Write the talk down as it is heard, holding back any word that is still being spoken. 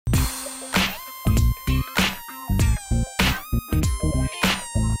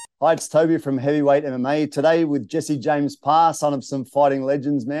Hi, it's Toby from Heavyweight MMA. Today with Jesse James Parr, son of some fighting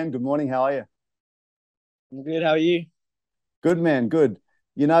legends, man. Good morning. How are you? I'm good. How are you? Good, man. Good.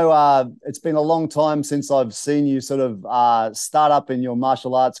 It's been a long time since I've seen you sort of start up in your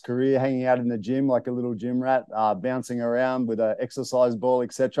martial arts career, hanging out in the gym like a little gym rat, bouncing around with an exercise ball,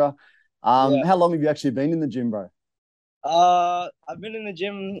 etc. Yeah. How long have you actually been in the gym, bro? I've been in the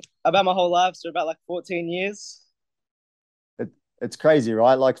gym about my whole life, so about like 14 years. It, it's crazy,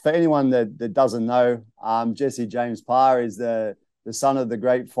 right? Like for anyone that doesn't know, Jesse James Parr is the son of the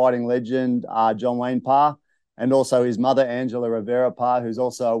great fighting legend John Wayne Parr, and also his mother Angela Rivera-Parr, who's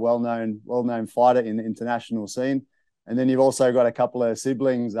also a well known fighter in the international scene. And then you've also got a couple of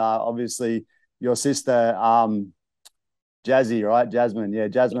siblings. Obviously, your sister Jazzy, right? Jasmine, yeah,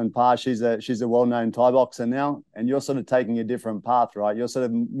 Jasmine Parr. She's a well-known Thai boxer now, and you're sort of taking a different path, right? You're sort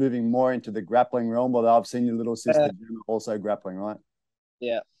of moving more into the grappling realm. Although I've seen your little sister Uh, Jemma also grappling, right?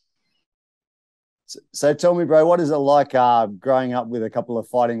 yeah. So tell me, bro, what is it like growing up with a couple of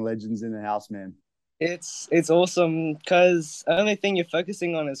fighting legends in the house, man? It's awesome because the only thing you're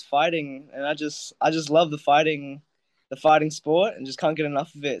focusing on is fighting, and I just love the fighting sport, and just can't get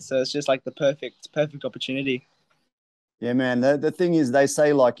enough of it. So it's just like the perfect opportunity. Yeah, man. The thing is, they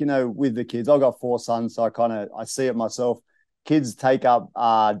say like with the kids, I've got four sons, so I see it myself. Kids take up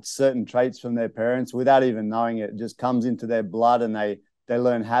certain traits from their parents without even knowing it. It just comes into their blood, and they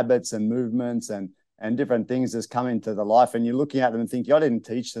learn habits and movements and different things just come into the life. And you're looking at them and thinking, I didn't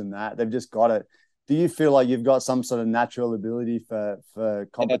teach them that. They've just got it. Do you feel like you've got some sort of natural ability for Yeah,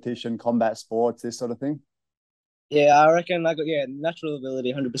 competition, combat sports, this sort of thing? yeah. I reckon I got natural ability,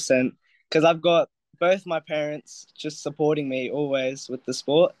 100%. Because I've got both my parents just supporting me always with the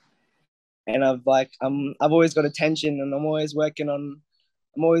sport. And I've always got attention, and I'm always working on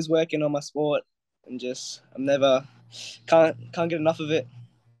my sport, and just I'm never can't get enough of it.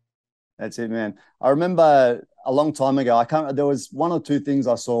 That's it, man. I remember a long time ago, I can't, there was one or two things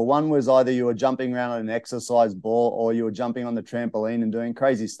I saw. One was either you were jumping around on an exercise ball or you were jumping on the trampoline and doing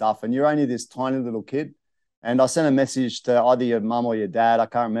crazy stuff. And you're only this tiny little kid. And I sent a message to either your mum or your dad. I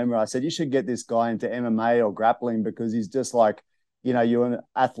can't remember. I said, you should get this guy into MMA or grappling because he's just like, you're an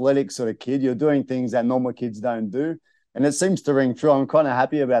athletic sort of kid. You're doing things that normal kids don't do. And it seems to ring true. I'm kind of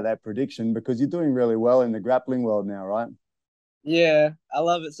happy about that prediction because you're doing really well in the grappling world now, right? Yeah, I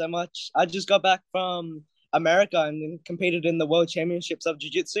love it so much. I just got back from America and then competed in the World Championships of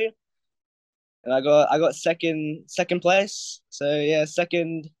Jiu Jitsu, and I got second place. So yeah,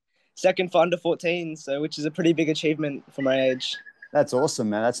 second for under 14. So which is a pretty big achievement for my age. That's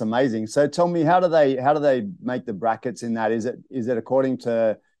awesome, man. That's amazing. So tell me, how do they make the brackets in that? Is it according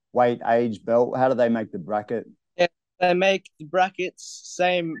to weight, age, belt? How do they make the bracket? Yeah, they make the brackets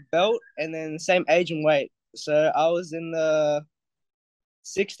same belt and then same age and weight. So I was in the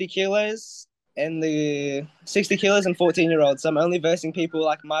 60 kilos and the 60 kilos and 14-year-olds. So I'm only versing people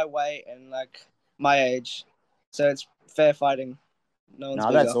like my weight and like my age. So it's fair fighting. No one's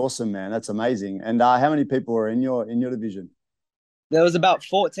No, that's bigger. awesome, man. That's amazing. And how many people are in your division? There was about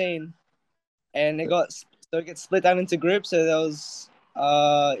 14, and it gets split down into groups. So there was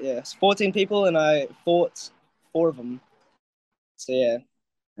it's 14 people, and I fought four of them. So yeah.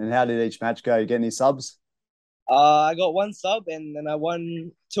 And how did each match go? You get any subs? I got one sub, and then I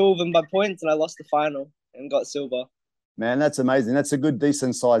won two of them by points, and I lost the final and got silver. Man, that's amazing. That's a good,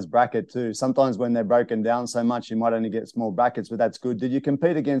 decent sized bracket too. Sometimes when they're broken down so much, you might only get small brackets, but that's good. Did you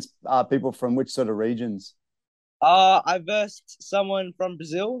compete against people from which sort of regions? I versed someone from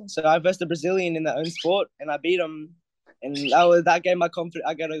Brazil, so I versed a Brazilian in their own sport, and I beat him, and that gave my confidence.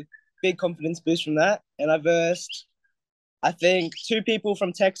 I got a big confidence boost from that, and I versed, I think, two people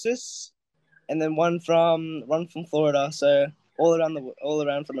from Texas, and then one from Florida. So all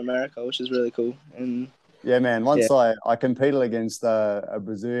around from America, which is really cool. And Yeah, man. yeah, Once I competed against a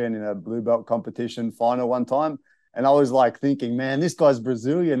Brazilian in a blue belt competition final one time, and I was like thinking, man, this guy's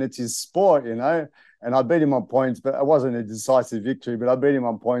Brazilian. It's his sport. And I beat him on points, but it wasn't a decisive victory. But I beat him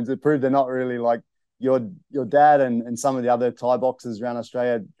on points. It proved they're not really like your dad and some of the other Thai boxers around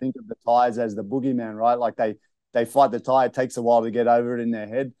Australia think of the Thais as the boogeyman, right? Like they fight the Thai. It takes a while to get over it in their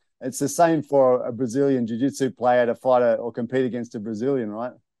head. It's the same for a Brazilian jiu-jitsu player to or compete against a Brazilian,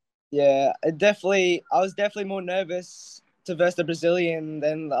 right? yeah, I was definitely more nervous to verse the Brazilian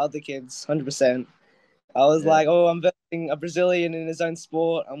than the other kids, 100%. I was Yeah. like, oh, I'm versing a Brazilian in his own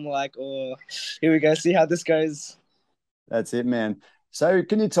sport. I'm like, oh, here we go, see how this goes. That's it, man. So,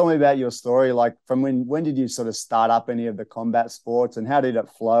 can you tell me about your story? Like, from when did you sort of start up any of the combat sports, and how did it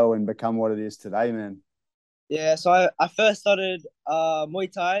flow and become what it is today, man? Yeah, so I first started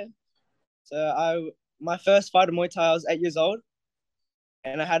Muay Thai. So I My first fight of Muay Thai, I was 8 years old,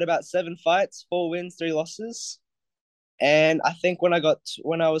 and I had about 7 fights, 4 wins, 3 losses. And I think when I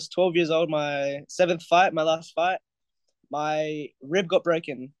was 12 years old, my seventh fight, my last fight, my rib got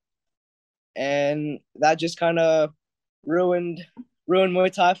broken, and that just kind of ruined ruined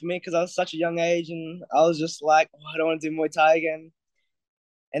Muay Thai for me because I was such a young age, and I was just like, oh, I don't want to do Muay Thai again.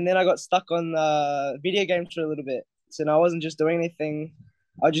 And then I got stuck on video games for a little bit, so now I wasn't just doing anything.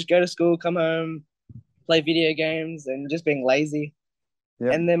 I'd just go to school, come home, play video games, and just being lazy.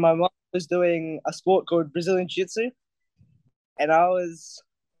 Yep. And then my mom was doing a sport called Brazilian Jiu-Jitsu, and I was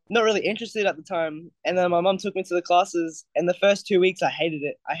not really interested at the time. And then my mom took me to the classes, and the first 2 weeks I hated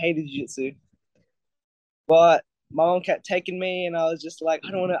it. I hated jiu-jitsu, but my mom kept taking me, and I was just like,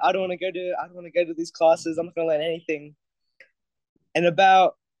 I don't want to go to these classes. I'm not gonna learn anything. And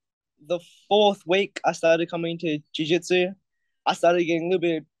about the fourth week, I started coming to jiu-jitsu. I started getting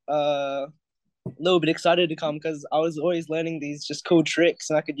a little bit excited to come because I was always learning these just cool tricks,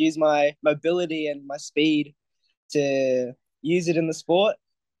 and I could use my mobility and my speed to use it in the sport.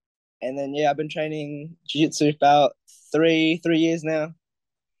 And then yeah, I've been training jiu-jitsu about three years now.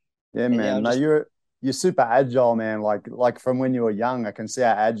 Yeah, And yeah, man. I'm No, just you're super agile, man. Like from when you were young, I can see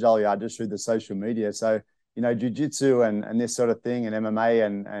how agile you are just through the social media. So, jiu-jitsu and this sort of thing and MMA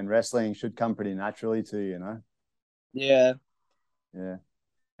and wrestling should come pretty naturally to you. yeah. Yeah.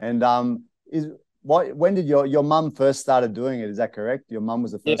 And is what when did your mum first started doing it? Is that correct? Your mum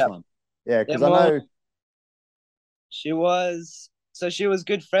was the first Yeah. one. Yeah, Yeah, because I my mom, know. she was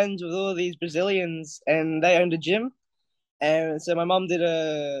good friends with all these Brazilians, and they owned a gym. And so my mom did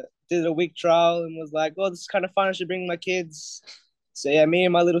a week trial and was like, "Oh, this is kind of fun. I should bring my kids." So yeah, me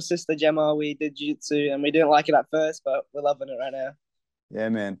and my little sister Jemma, we did jiu-jitsu, and we didn't like it at first, but we're loving it right now. Yeah,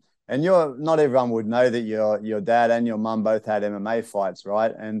 man. And you're not everyone would know that your dad and your mum both had MMA fights,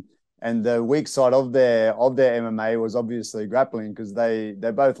 right? And the weak side of their MMA was obviously grappling because they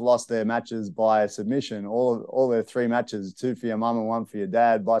both lost their matches by submission. All their 3 matches, 2 for your mum and 1 for your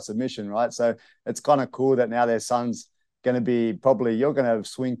dad by submission, right? So it's kind of cool that now their son's going to be probably you're going to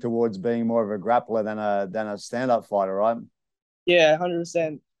swing towards being more of a grappler than a stand-up fighter, right? Yeah,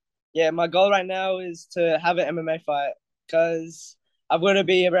 100%. Yeah, my goal right now is to have an MMA fight because I'm going to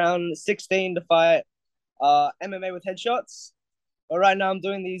be around 16 to fight MMA with headshots. But right now I'm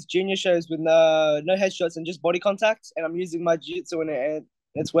doing these junior shows with no headshots and just body contact, and I'm using my jiu-jitsu in it, and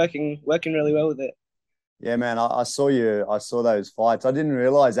it's working really well with it. Yeah, man, I saw you. I saw those fights. I didn't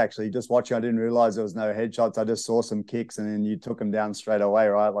realize actually, just watching, I didn't realize there was no headshots. I just saw some kicks and then you took them down straight away,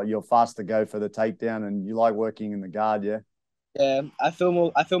 right? Like you're fast to go for the takedown and you like working in the guard, yeah? Yeah, I feel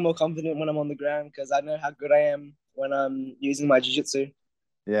more confident when I'm on the ground because I know how good I am when I'm using my jiu-jitsu.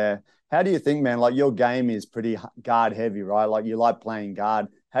 Yeah. How do you think, man? Like your game is pretty guard heavy, right? Like you like playing guard.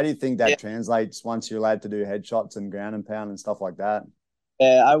 How do you think Yeah, that translates once you're allowed to do headshots and ground and pound and stuff like that?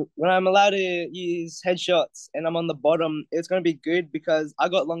 yeah. When I'm allowed to use headshots and I'm on the bottom, it's gonna be good because I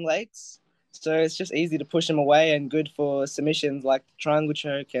got long legs, so it's just easy to push them away and good for submissions like the triangle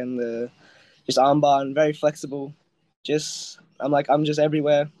choke and the just armbar and very flexible. I'm just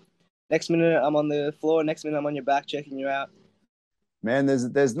everywhere. Next minute I'm on the floor. Next minute I'm on your back checking you out. Man,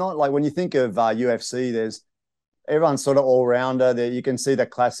 there's not like when you think of UFC, there's everyone's sort of all rounder. There you can see the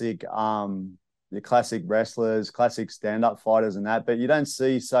classic wrestlers, classic stand up fighters, and that. But you don't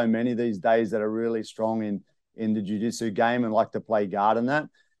see so many these days that are really strong in the jiu-jitsu game and like to play guard and that.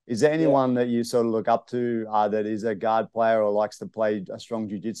 Is there Yeah. anyone that you sort of look up to that is a guard player or likes to play a strong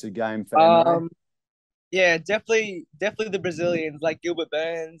jiu-jitsu game for MMA? Um. Yeah. Definitely the Brazilians like Gilbert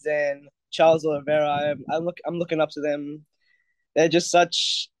Burns and Charles Oliveira. I'm looking up to them. They're just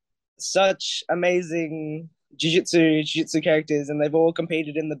such amazing jiu-jitsu characters, and they've all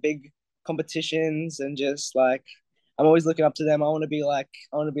competed in the big competitions, and just like I'm always looking up to them. I want to be like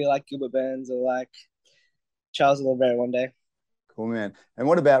Gilbert Burns or like Charles Oliveira one day. Cool, man. And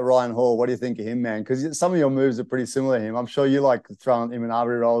what about Ryan Hall? What do you think of him, man? Because some of your moves are pretty similar to him. I'm sure you like throwing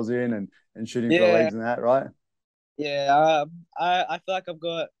Imanari rolls in and shooting for the Yeah, legs and that, right? yeah. I feel like I've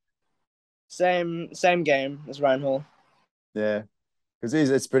got same game as Ryan Hall. Yeah. Because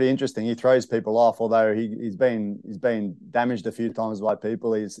it's pretty interesting. He throws people off, although he's been damaged a few times by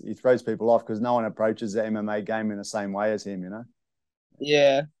people. He throws people off because no one approaches the MMA game in the same way as him.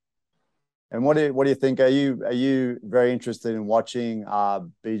 Yeah, And what do you think? Are you very interested in watching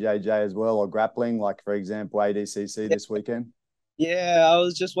BJJ as well or grappling? Like for example, ADCC this weekend. yeah. I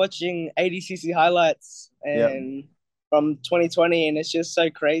was just watching ADCC highlights Yep. and from 2020, and it's just so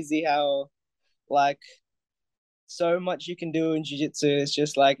crazy how like so much you can do in jiu-jitsu. It's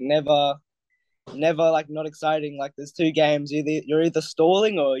just like never like not exciting. Like there's two games. You're either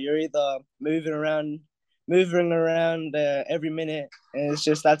stalling or you're either moving around moving around every minute, and it's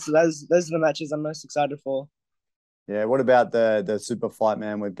just those are the matches I'm most excited for. Yeah. What about the super fight,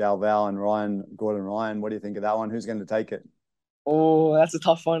 man, with Galval and Gordon Ryan? What do you think of that one? Who's going to take it? Oh, that's a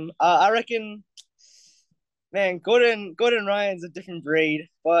tough one. I reckon, man, Gordon Ryan's a different breed,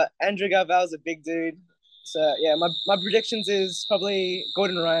 but Andrew Galval's a big dude. So yeah, my predictions is probably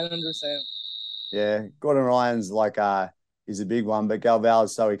Gordon Ryan 100%. Yeah, Gordon Ryan's like he's a big one, but Galval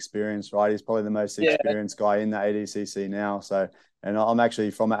is so experienced, right? He's probably the most Yeah, experienced guy in the ADCC now. So, and I'm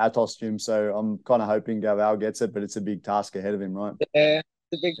actually from an Atos gym, so I'm kind of hoping Galval gets it, but it's a big task ahead of him, right? yeah,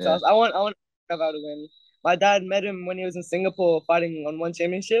 it's a big Yeah. task. I want Galval to win. My dad met him when he was in Singapore fighting on one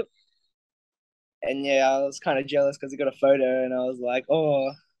championship, and yeah, I was kind of jealous because he got a photo, and I was like,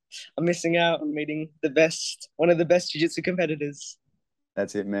 oh, I'm missing out on meeting one of the best jiu-jitsu competitors.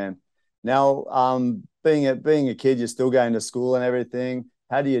 That's it, man. Now, being a kid, you're still going to school and everything.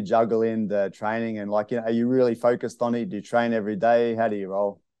 How do you juggle in the training and like, are you really focused on it? Do you train every day? How do you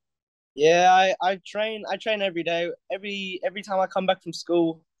roll? Yeah, I train every day. Every time I come back from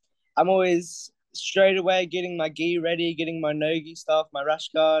school, I'm always straight away getting my gi ready, getting my no gi stuff, my rash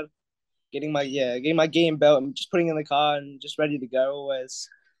guard, getting my gi and belt, and just putting in the car and just ready to go always.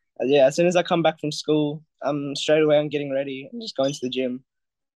 Yeah, as soon as I come back from school, I'm straight away I'm getting ready and just going to the gym.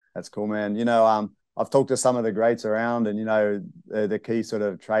 That's cool, man. I've talked to some of the greats around, and the key sort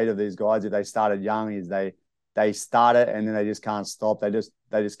of trait of these guys, if they started young, is they start it and then they just can't stop. They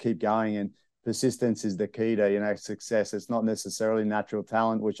just keep going, and persistence is the key to success. It's not necessarily natural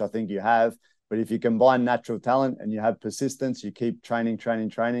talent, which I think you have, but if you combine natural talent and you have persistence, you keep training, training,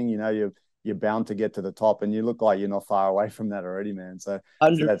 training. You're bound to get to the top, and you look like you're not far away from that already, man. So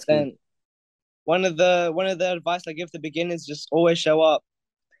that's good. 100%. One of the advice I give to beginners, just always show up.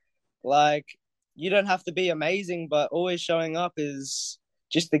 Like, you don't have to be amazing, but always showing up is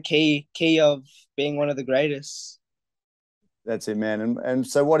just the key of being one of the greatest. That's it, man. And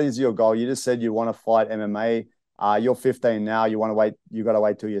so, what is your goal? You just said you want to fight MMA. You're 15 now. You want to wait. You got to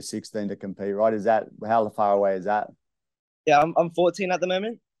wait till you're 16 to compete, right? Is that how far away is that? Yeah, I'm 14 at the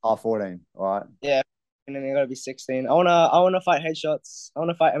moment. Oh, 14. All right. Yeah, and then I gotta be 16. I wanna fight headshots. I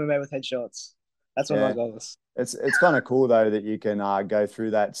wanna fight MMA with headshots. That's one of my Yeah. goals. It's kind of cool though that you can go through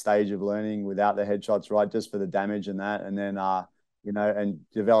that stage of learning without the headshots, right? Just for the damage and that, and then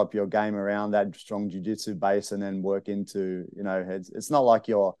and develop your game around that strong jiu-jitsu base, and then work into heads. It's not like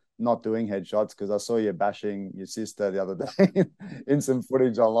you're not doing headshots, because I saw you bashing your sister the other day in some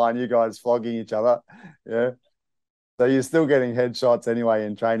footage online. You guys flogging each other, yeah. So you're still getting headshots anyway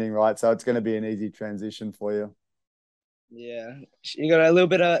in training, right? So it's going to be an easy transition for you. Yeah, you got a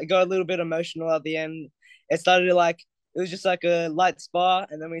little bit emotional at the end. It was just like a light spar,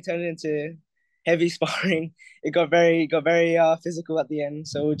 and then we turned it into heavy sparring. It got very physical at the end.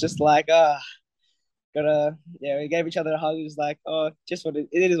 So we're just like gotta yeah, we gave each other a hug. It was like, oh, just it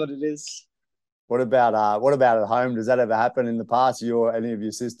is what it is. What about at home? Does that ever happen in the past? You or any of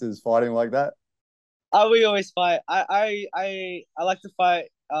your sisters fighting like that? We always fight. I like to fight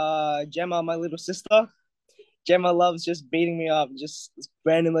Jemma, my little sister. Jemma loves just beating me up, just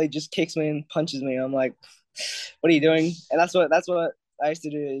randomly just kicks me and punches me. I'm like, what are you doing? And that's what I used to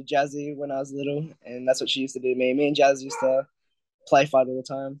do to Jazzy when I was little, and that's what she used to do to me. Me and Jazz used to play fight all the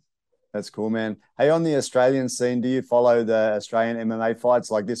time. That's cool, man. Hey, on the Australian scene, do you follow the Australian MMA fights?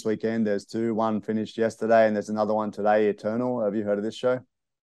 Like this weekend, there's two. One finished yesterday, and there's another one today. Eternal. Have you heard of this show?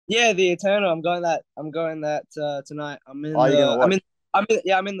 Yeah, the Eternal. I'm going that tonight. Oh, you're gonna watch?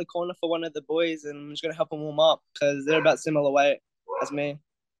 I'm in the corner for one of the boys, and I'm just gonna help them warm up because they're about similar weight as me.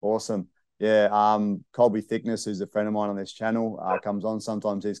 Awesome. Yeah. Colby Thickness, who's a friend of mine on this channel, comes on.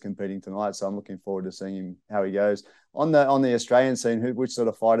 Sometimes he's competing tonight, so I'm looking forward to seeing him how he goes on the Australian scene. Which sort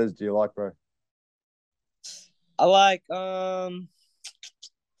of fighters do you like, bro? I like Alex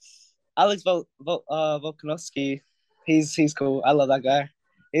Volkanovski. He's cool. I love that guy.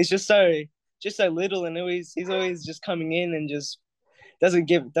 He's just so little, and he's always just coming in and just doesn't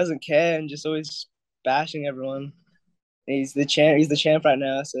care, and just always bashing everyone. He's the champ. He's the champ right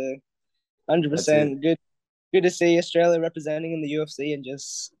now. So That's it. 100% good to see Australia representing in the UFC and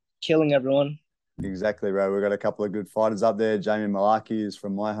just killing everyone. Exactly, bro. We've got a couple of good fighters up there. Jamie Malaki is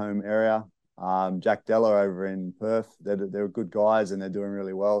from my home area. Jack Della over in Perth. They're good guys, and they're doing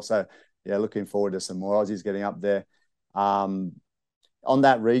really well. So yeah, looking forward to some more Aussies getting up there. Um, on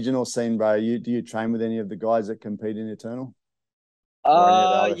that regional scene, bro, do you train with any of the guys that compete in Eternal or any of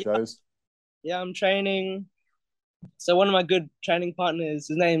the other Yeah, shows? yeah, I'm training. So one of my good training partners,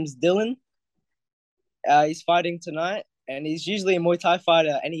 his name's Dylan. He's fighting tonight, and he's usually a Muay Thai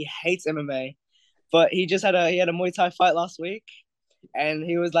fighter, and he hates MMA. But he had a Muay Thai fight last week, and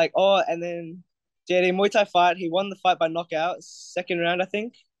he was like, oh, and then did a Muay Thai fight. He won the fight by knockout, second round, I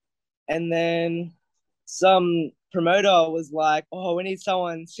think. And then some promoter was like, "Oh, we need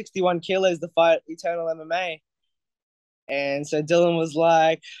someone 61 kilos to fight Eternal MMA." And so Dylan was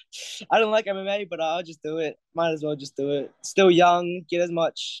like, "I don't like MMA, but I'll just do it. Might as well just do it. Still young,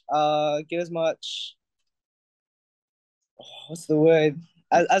 what's the word?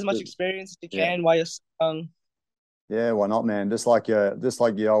 As much experience as you Yeah. can while you're so young." Yeah, why not, man? Just like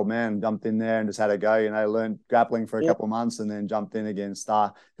your old man jumped in there and just had a go. Learned grappling for a Yeah. couple of months and then jumped in against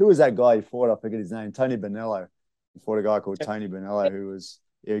who was that guy he fought? I forget his name. Tony Bonello. He fought a guy called Tony Bonello who was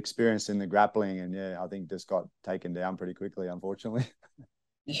experienced in the grappling, and I think just got taken down pretty quickly, unfortunately.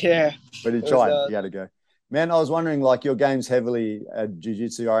 Yeah. But he It was tried. He had to go. Man, I was wondering, like your game's heavily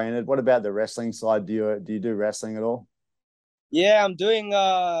jiu-jitsu oriented. What about the wrestling side? Do you do wrestling at all? Yeah, I'm doing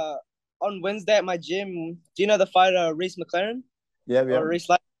on Wednesday at my gym. Do you know the fighter Reese McLaren Yeah, yeah. or Reese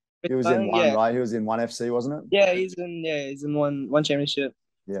like He was in Sparring? one, Yeah. right? He was in one FC, wasn't it? Yeah, he's in one championship.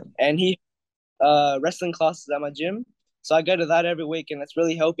 Yeah. And he wrestling classes at my gym. So I go to that every week and it's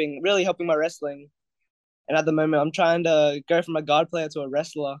really helping my wrestling. And at the moment I'm trying to go from a guard player to a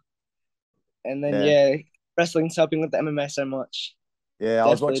wrestler. And then Yeah. wrestling's helping with the MMA so much. Yeah, I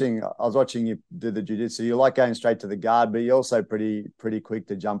was Definitely. watching. I was watching you do the jiu-jitsu. You like going straight to the guard, but you're also pretty quick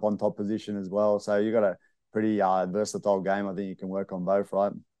to jump on top position as well. So you got a pretty versatile game. I think you can work on both,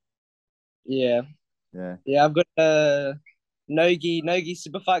 right? Yeah. Yeah. Yeah, I've got a Nogi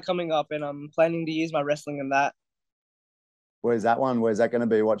super fight coming up and I'm planning to use my wrestling in that. Where's that one? Where's that going to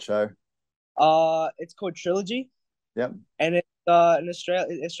be? What show? It's called Trilogy Yep. and it's an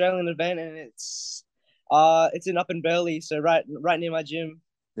Australian event and it's in up in Burleigh, so right near my gym.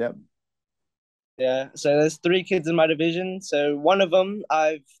 Yep. Yeah, so there's three kids in my division. So one of them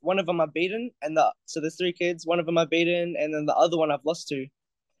I've beaten, so there's three kids. One of them I've beaten, and then the other one I've lost to.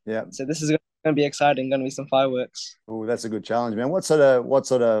 Yep. So this is gonna be exciting. Gonna be some fireworks. Oh, that's a good challenge, man. What sort of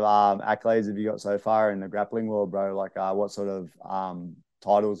accolades have you got so far in the grappling world, bro? Like, what sort of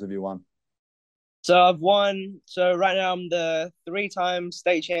titles have you won? So I've won. So right now I'm the three-time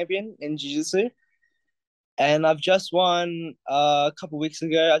state champion in jiu-jitsu, and I've just won a couple weeks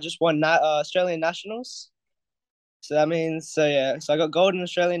ago. I just won Australian nationals. So that means yeah. So I got gold in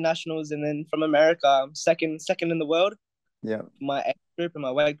Australian nationals, and then from America, I'm second in the world Yeah. for my age group and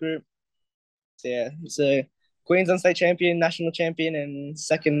my weight group. So yeah, so Queensland state champion, national champion, and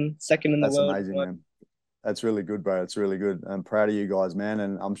second in the That's world. amazing, man. That's really good, bro. It's really good. I'm proud of you guys, man.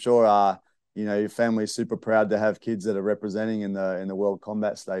 And I'm sure your family's super proud to have kids that are representing in the world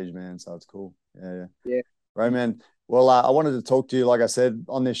combat stage, man. So it's cool. Yeah, yeah. Yeah, Right, man. Well, I wanted to talk to you. Like I said,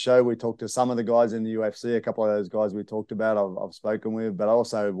 on this show, we talked to some of the guys in the UFC. A couple of those guys we talked about, I've spoken with, but I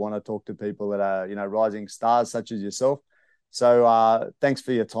also want to talk to people that are, rising stars such as yourself. So thanks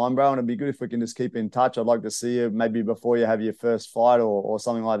for your time, bro. And it'd be good if we can just keep in touch. I'd like to see you maybe before you have your first fight or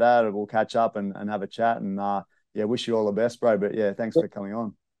something like that. We'll catch up and have a chat. And wish you all the best, bro. But yeah, thanks for coming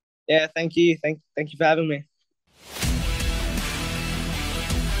on. yeah. Thank you for having me.